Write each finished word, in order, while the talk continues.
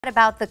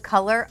About the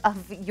color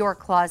of your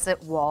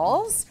closet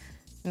walls?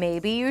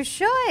 Maybe you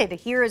should.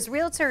 Here is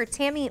Realtor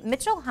Tammy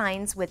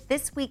Mitchell-Hines with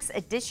this week's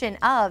edition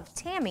of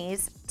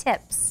Tammy's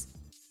Tips.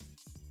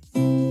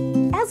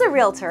 As a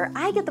realtor,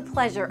 I get the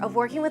pleasure of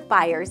working with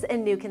buyers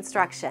in new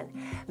construction.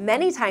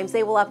 Many times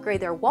they will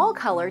upgrade their wall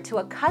color to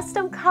a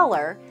custom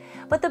color,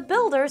 but the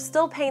builders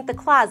still paint the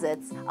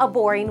closets a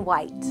boring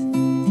white.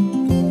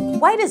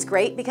 White is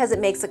great because it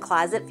makes the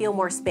closet feel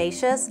more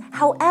spacious.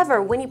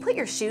 However, when you put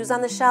your shoes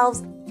on the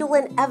shelves, you'll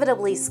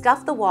inevitably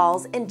scuff the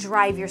walls and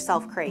drive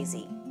yourself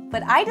crazy.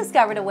 But I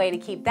discovered a way to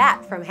keep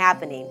that from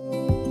happening.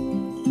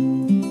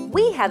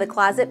 We had the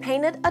closet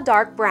painted a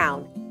dark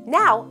brown.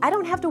 Now, I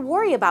don't have to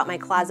worry about my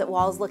closet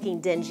walls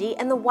looking dingy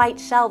and the white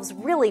shelves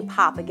really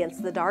pop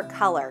against the dark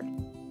color.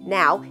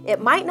 Now, it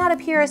might not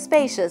appear as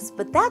spacious,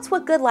 but that's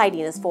what good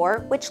lighting is for,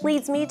 which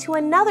leads me to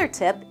another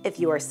tip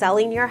if you are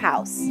selling your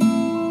house.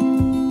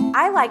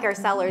 I like our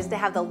sellers to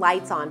have the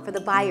lights on for the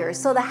buyers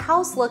so the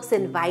house looks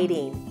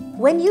inviting.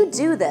 When you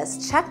do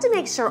this, check to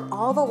make sure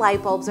all the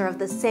light bulbs are of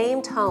the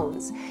same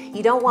tones.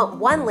 You don't want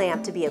one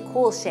lamp to be a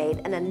cool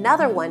shade and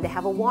another one to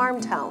have a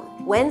warm tone.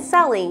 When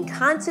selling,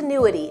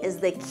 continuity is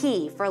the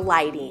key for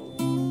lighting.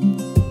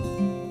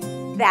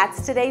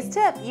 That's today's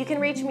tip. You can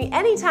reach me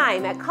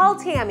anytime at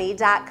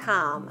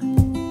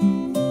calltammy.com.